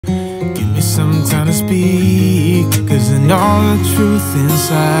me some time to speak, 'cause I know the truth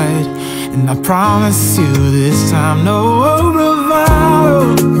inside. And I promise you this time, no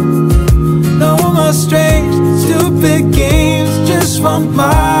bravado, no more strange, stupid games, just one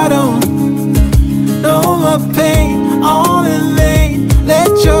motto. No more pain, all in vain, let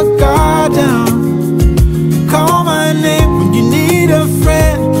your guard down. Call my name when you need a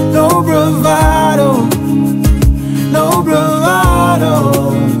friend, no bravado, no bravado.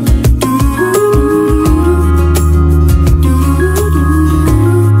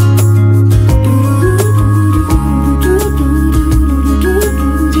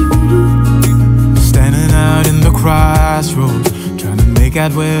 Standing out in the crossroads, trying to make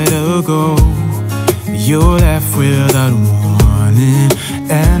out where to go. You're left without warning,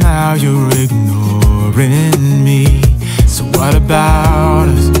 and now you're ignoring me. So what about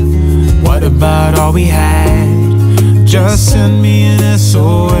us? What about all we had? Just send me an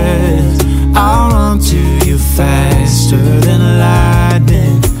SOS, I'll run to you faster than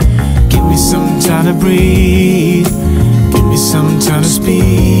lightning. Give me some time to breathe, give me some time to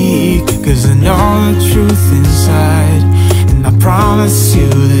speak, 'cause I know the truth inside. And I promise you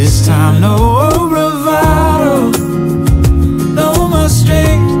this time, no bravado, no more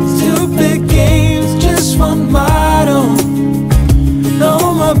strange, stupid games, just one motto. No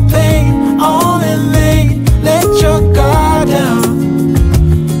more pain, all in vain, let your guard down.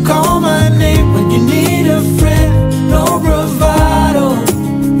 Call my name when you need a friend, no bravado,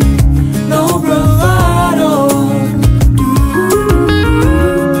 no bravado.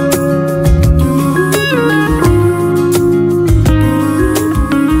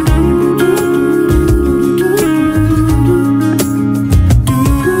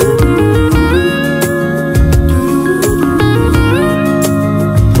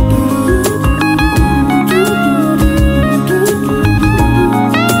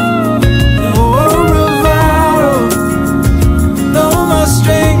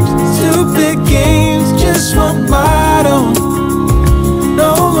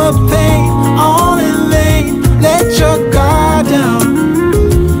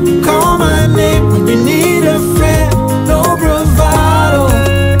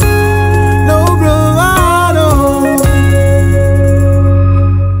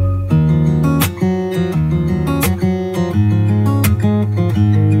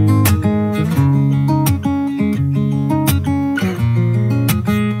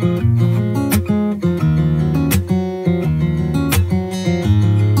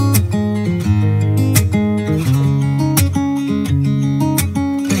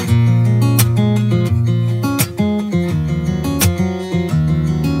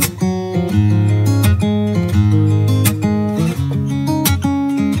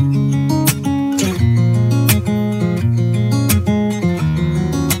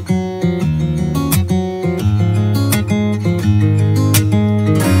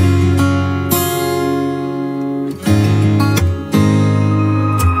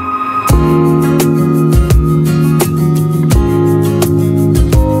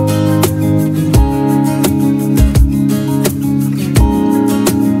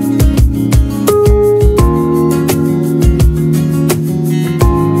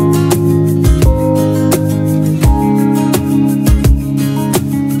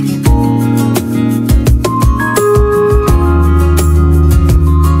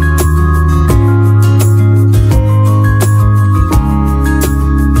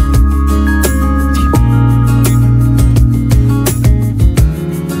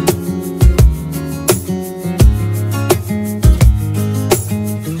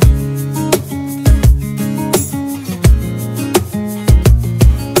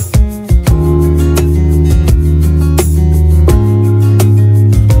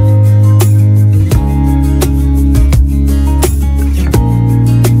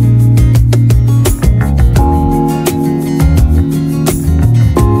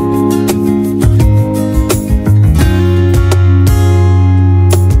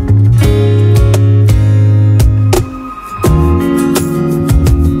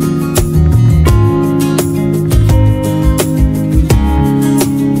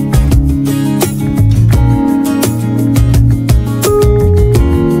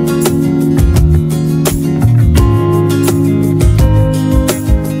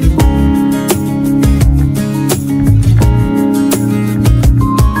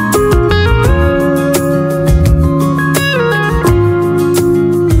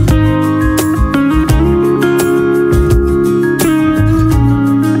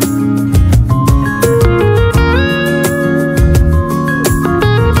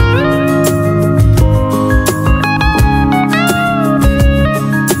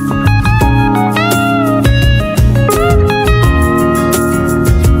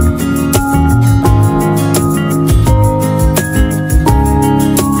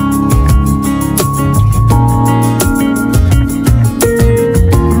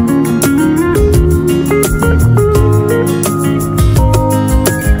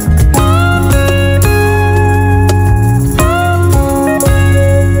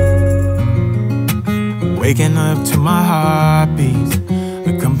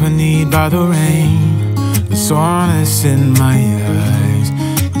 by the rain, the soreness in my eyes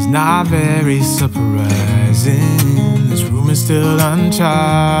is not very surprising. This room is still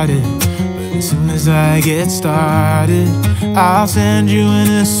uncharted, but as soon as I get started, I'll send you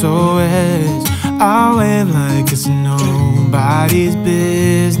an SOS. I'll wave like it's nobody's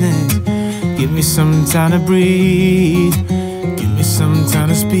business. Give me some time to breathe, give me some time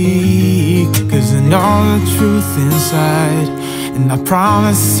to speak, 'cause I know the truth inside, and I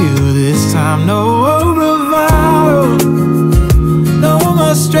promise you this time, no bravado, no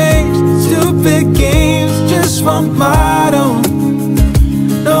more strange, stupid games, just want my own.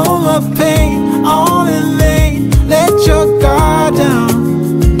 No more pain, all in vain, let your guard down.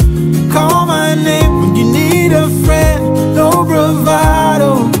 Call my name when you need a friend. No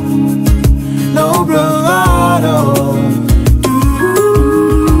bravado, no bravado.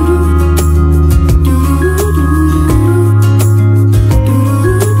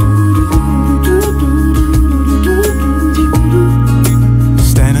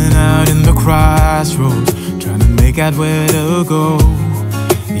 Standing out in the crossroads, trying to make out where to go.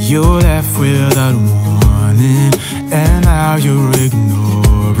 You're left without warning, and now you're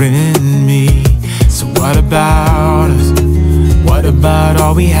ignoring me. So what about us? What about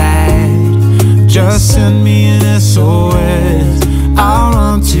all we had? Just send me an SOS. I'll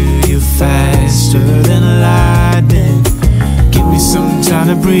run to you faster than lightning. Give me some time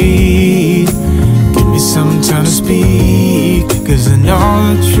to breathe, give me some time to speak, 'cause I know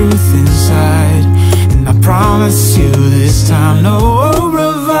the truth inside, and I promise you this time, no